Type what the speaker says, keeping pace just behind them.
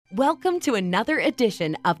Welcome to another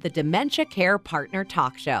edition of the Dementia Care Partner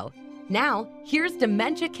Talk Show. Now, here's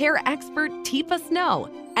dementia care expert Teepa Snow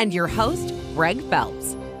and your host, Greg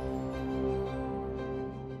Phelps.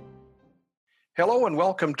 Hello and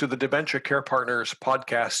welcome to the Dementia Care Partners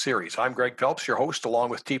podcast series. I'm Greg Phelps, your host,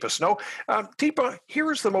 along with Teepa Snow. Teepa,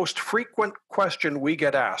 here's the most frequent question we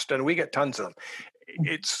get asked, and we get tons of them.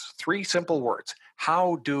 It's three simple words.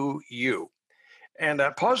 How do you? And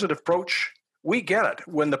a positive approach, we get it.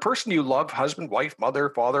 When the person you love, husband, wife,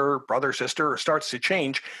 mother, father, brother, sister, starts to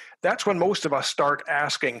change, that's when most of us start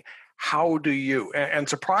asking, how do you? And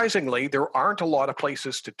surprisingly, there aren't a lot of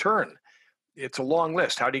places to turn. It's a long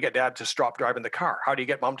list. How do you get dad to stop driving the car? How do you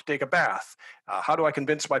get mom to take a bath? How do I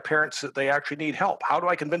convince my parents that they actually need help? How do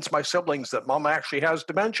I convince my siblings that mom actually has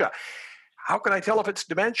dementia? How can I tell if it's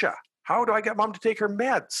dementia? How do I get mom to take her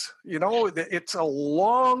meds? You know, it's a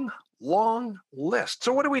long list.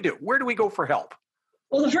 So what do? Where do we go for help?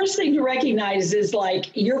 Well, the first thing to recognize is like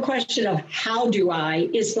your question of how do I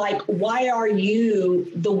is like, why are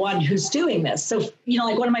you the one who's doing this? So,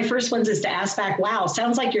 like one of my first ones is to ask back, wow,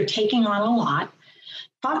 sounds like you're taking on a lot.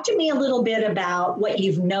 Talk to me a little bit about what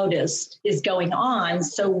you've noticed is going on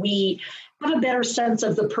so we have a better sense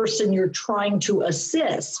of the person you're trying to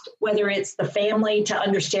assist, whether it's the family to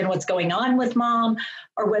understand what's going on with mom,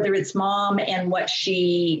 or whether it's mom and what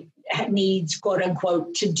she needs, quote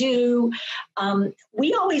unquote, to do.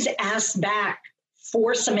 We always ask back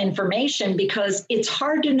for some information because it's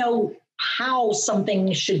hard to know how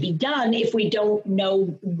something should be done if we don't know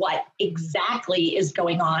what exactly is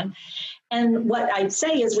going on. And what I'd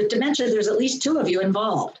say is with dementia, there's at least two of you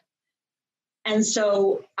involved. And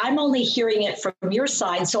so I'm only hearing it from your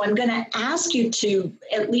side. So I'm going to ask you to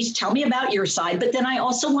at least tell me about your side, but then I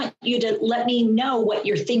also want you to let me know what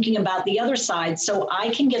you're thinking about the other side so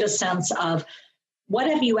I can get a sense of what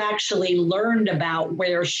have you actually learned about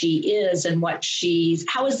where she is and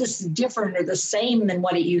how is this different or the same than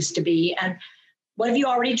what it used to be? And what have you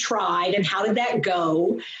already tried and how did that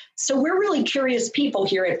go? So we're really curious people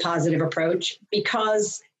here at Positive Approach,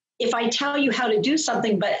 because if I tell you how to do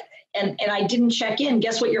something, and I didn't check in,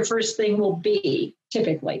 guess what your first thing will be,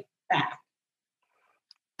 typically?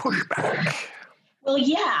 Pushback. Well,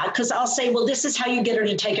 yeah, because I'll say, well, this is how you get her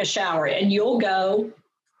to take a shower. And you'll go,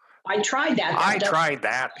 I tried that. I tried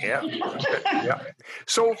that, yeah. Yeah.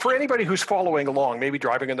 So for anybody who's following along, maybe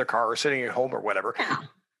driving in their car or sitting at home or whatever,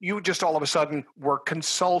 you just all of a sudden were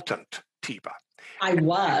consultant, Teepa. I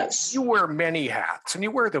was. You wear many hats, and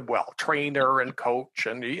you wear them well, trainer and coach,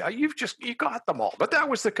 and you got them all. But that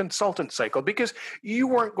was the consultant cycle because you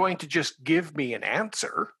weren't going to just give me an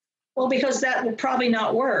answer. Well, because that will probably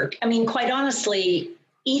not work. I mean, quite honestly,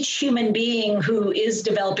 each human being who is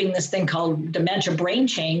developing this thing called dementia brain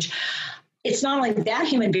change, it's not only that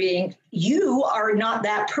human being, you are not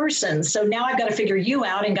that person. So now I've got to figure you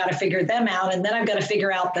out and got to figure them out. And then I've got to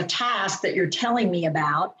figure out the task that you're telling me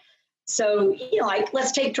about. So,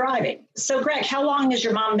 let's take driving. So, Greg, how long has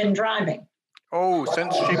your mom been driving? Oh,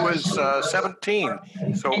 since she was 17.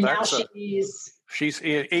 So and that's now she's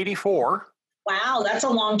 84. Wow, that's a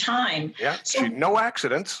long time. Yeah, so, no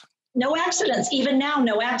accidents. No accidents. Even now,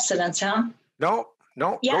 no accidents, huh? No.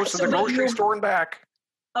 Yeah, goes to the grocery store and back.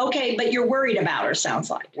 Okay, but you're worried about her, sounds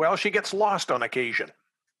like. Well, she gets lost on occasion.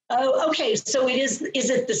 Oh, okay. So is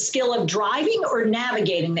it the skill of driving or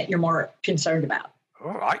navigating that you're more concerned about?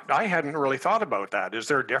 Oh, I hadn't really thought about that. Is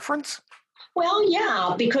there a difference? Well,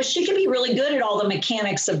 yeah, because she can be really good at all the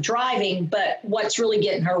mechanics of driving, but what's really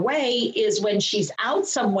getting her way is when she's out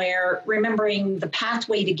somewhere, remembering the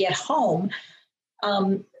pathway to get home.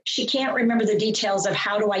 She can't remember the details of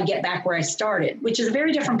how do I get back where I started, which is a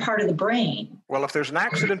very different part of the brain. Well, if there's an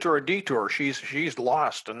accident or a detour, she's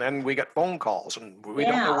lost, and then we get phone calls, and we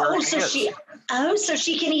don't know where she is. So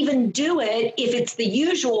she can even do it if it's the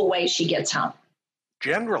usual way she gets home.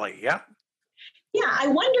 Generally, yeah. Yeah, I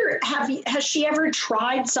wonder, has she ever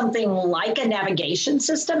tried something like a navigation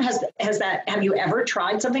system? Have you ever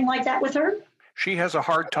tried something like that with her? She has a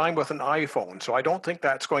hard time with an iPhone, so I don't think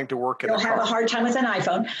that's going to work. You'll have a hard time with an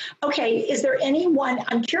iPhone. Okay, is there anyone,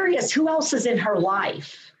 I'm curious, who else is in her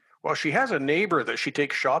life? Well, she has a neighbor that she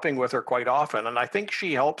takes shopping with her quite often, and I think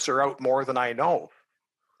she helps her out more than I know.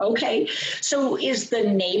 Okay, so is the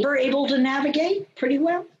neighbor able to navigate pretty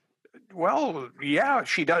well? Well, yeah,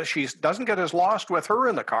 she does. She doesn't get as lost with her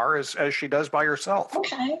in the car as she does by herself.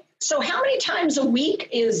 Okay. So how many times a week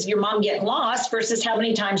is your mom getting lost versus how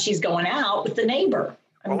many times she's going out with the neighbor?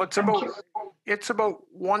 Well, it's about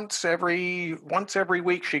once every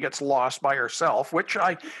week she gets lost by herself, which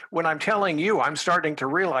when I'm telling you, I'm starting to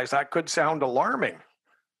realize that could sound alarming.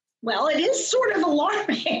 Well, it is sort of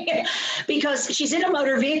alarming because she's in a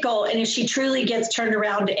motor vehicle, and if she truly gets turned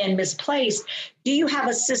around and misplaced, do you have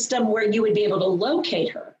a system where you would be able to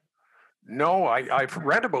locate her? No, I've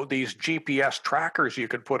read about these GPS trackers you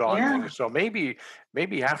could put on things. So maybe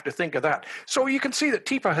you have to think of that. So you can see that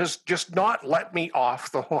Teepa has just not let me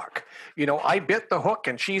off the hook. I bit the hook,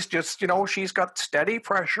 and she's just, she's got steady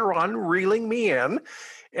pressure on reeling me in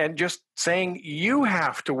and just saying, you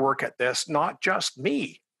have to work at this, not just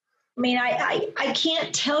me. I mean, I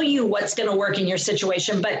can't tell you what's going to work in your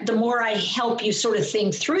situation, but the more I help you sort of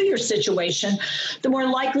think through your situation, the more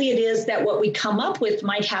likely it is that what we come up with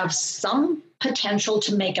might have some potential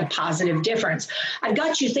to make a positive difference. I've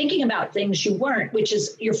got you thinking about things you weren't, which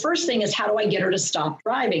is your first thing is, how do I get her to stop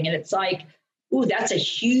driving? And it's like, ooh, that's a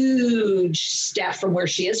huge step from where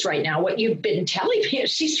she is right now. What you've been telling me is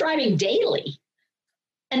she's driving daily.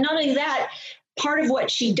 And not only that, part of what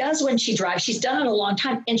she does when she drives, she's done it a long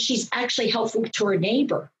time, and she's actually helpful to her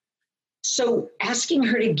neighbor. So asking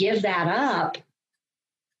her to give that up,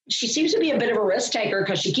 she seems to be a bit of a risk taker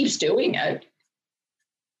because she keeps doing it.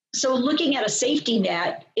 So looking at a safety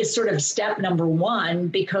net is sort of step number one,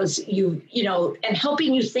 because and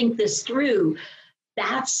helping you think this through,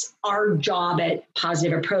 that's our job at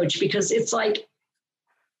Positive Approach, because it's like,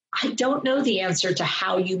 I don't know the answer to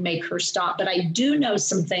how you make her stop, but I do know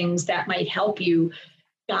some things that might help you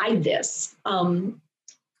guide this.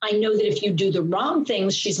 I know that if you do the wrong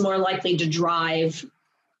things, she's more likely to drive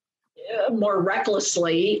more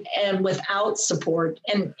recklessly and without support.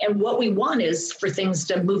 And what we want is for things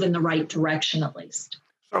to move in the right direction, at least.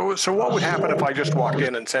 So what would happen if I just walked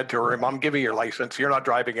in and said to her, Mom, give me your license, you're not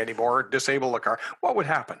driving anymore, disable the car? What would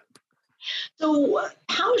happen? So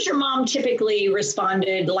how's your mom typically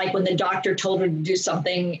responded, like when the doctor told her to do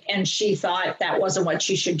something and she thought that wasn't what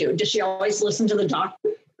she should do? Does she always listen to the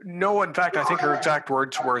doctor? No, in fact, I think her exact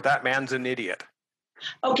words were, that man's an idiot.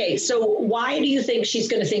 Okay, so why do you think she's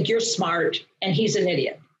going to think you're smart and he's an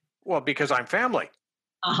idiot? Well, because I'm family.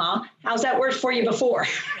 Uh-huh. How's that worked for you before?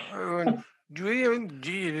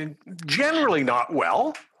 Generally not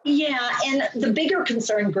well. Yeah, and the bigger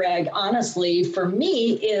concern, Greg, honestly, for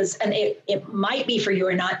me is, and it might be for you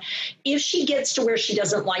or not, if she gets to where she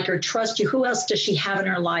doesn't like or trust you, who else does she have in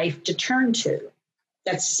her life to turn to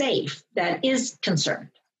that's safe, that is concerned?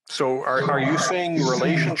 So are you saying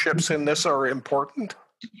relationships in this are important?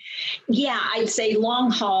 Yeah, I'd say long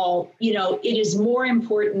haul, it is more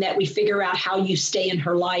important that we figure out how you stay in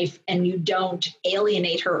her life and you don't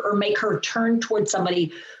alienate her or make her turn towards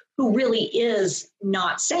somebody who really is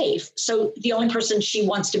not safe. So the only person she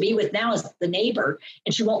wants to be with now is the neighbor,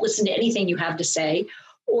 and she won't listen to anything you have to say.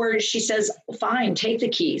 Or she says, fine, take the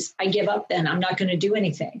keys. I give up then. I'm not going to do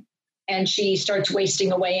anything. And she starts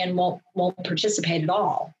wasting away and won't participate at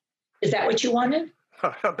all. Is that what you wanted?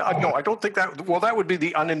 No, I don't think that. Well, that would be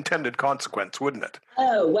the unintended consequence, wouldn't it?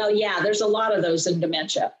 Oh, well, yeah, there's a lot of those in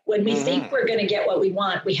dementia. When we think we're going to get what we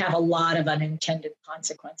want, we have a lot of unintended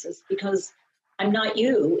consequences, because I'm not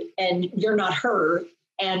you and you're not her.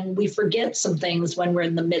 And we forget some things when we're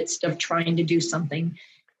in the midst of trying to do something,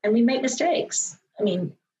 and we make mistakes.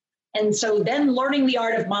 And so then learning the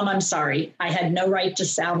art of, Mom, I'm sorry. I had no right to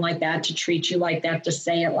sound like that, to treat you like that, to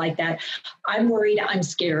say it like that. I'm worried, I'm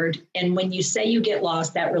scared. And when you say you get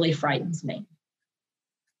lost, that really frightens me.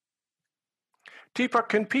 Teepa,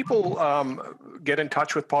 can people get in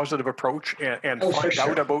touch with Positive Approach and find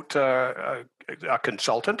out about a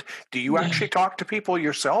consultant? Do you actually talk to people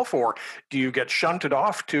yourself, or do you get shunted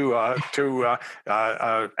off to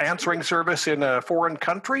answering service in a foreign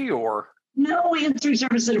country, or? No answering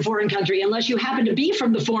service in a foreign country, unless you happen to be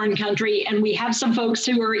from the foreign country. And we have some folks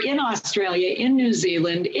who are in Australia, in New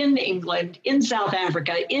Zealand, in England, in South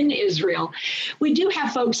Africa, in Israel. We do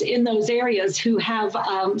have folks in those areas who have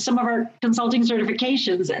some of our consulting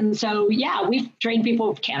certifications. And so, yeah, we've trained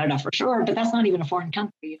people in Canada for sure, but that's not even a foreign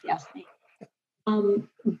country, if you ask me.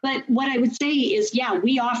 But what I would say is, yeah,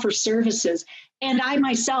 we offer services, and I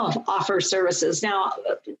myself offer services. Now,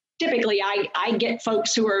 typically, I get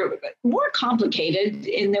folks who are more complicated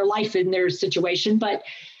in their life, in their situation. But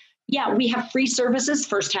yeah, we have free services,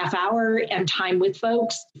 first half hour and time with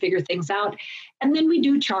folks to figure things out. And then we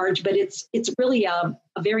do charge, but it's really a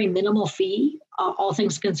very minimal fee, all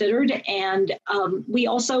things considered. And we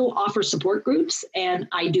also offer support groups. And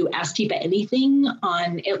I do Ask Teepa Anything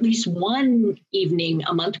on at least one evening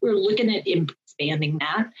a month. We're looking at expanding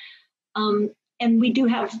that. And we do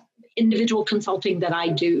have individual consulting that I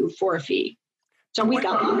do for a fee. So we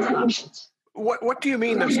got lots of options. What do you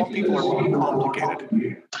mean that some people are more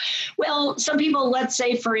complicated? Well, some people, let's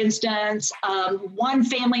say, for instance, one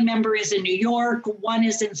family member is in New York, one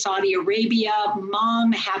is in Saudi Arabia,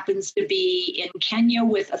 mom happens to be in Kenya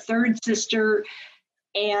with a third sister,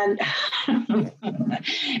 and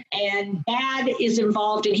and dad is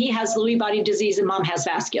involved and he has Lewy body disease and mom has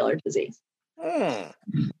vascular disease.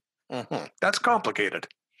 That's complicated.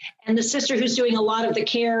 And the sister who's doing a lot of the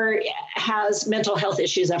care has mental health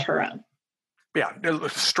issues of her own. Yeah,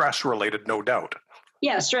 stress related, no doubt.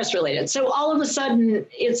 Yeah, stress related. So all of a sudden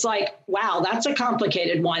it's like, wow, that's a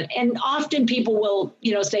complicated one. And often people will,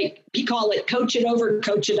 say, we call it coach it over,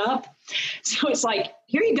 coach it up. So it's like,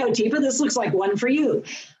 here you go, Teepa, this looks like one for you.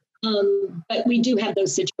 But we do have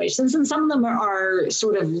those situations. And some of them are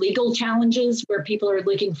sort of legal challenges where people are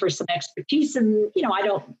looking for some expertise. And,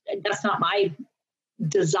 that's not my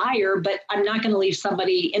desire, but I'm not going to leave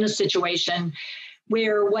somebody in a situation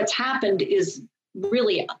where what's happened is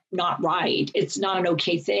really not right. It's not an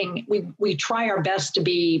okay thing. We try our best to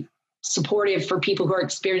be supportive for people who are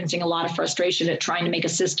experiencing a lot of frustration at trying to make a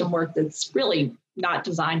system work that's really not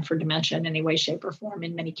designed for dementia in any way, shape, or form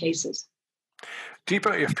in many cases.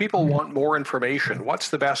 Teepa, if people want more information, what's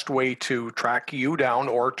the best way to track you down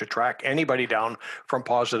or to track anybody down from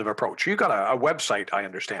Positive Approach? You got a website, I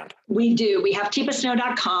understand. We do. We have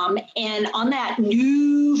teepasnow.com. And on that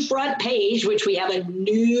new front page, which we have a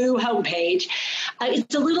new homepage,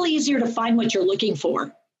 it's a little easier to find what you're looking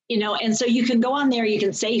for. And so you can go on there, you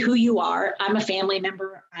can say who you are. I'm a family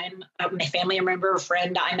member. I'm a family member, a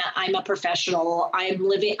friend. I'm a professional. I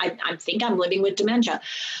think I'm living with dementia.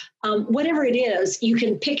 Whatever it is, you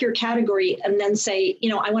can pick your category and then say,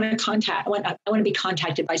 I want to be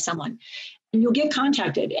contacted by someone. And you'll get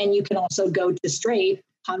contacted. And you can also go to straight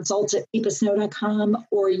consults at teepasnow.com,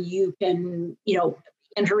 or you can,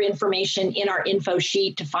 enter information in our info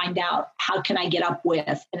sheet to find out how can I get up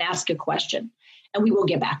with and ask a question. And we will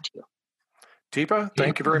get back to you. Teepa,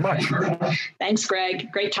 thank you very much. Thanks,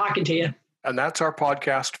 Greg. Great talking to you. And that's our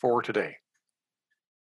podcast for today.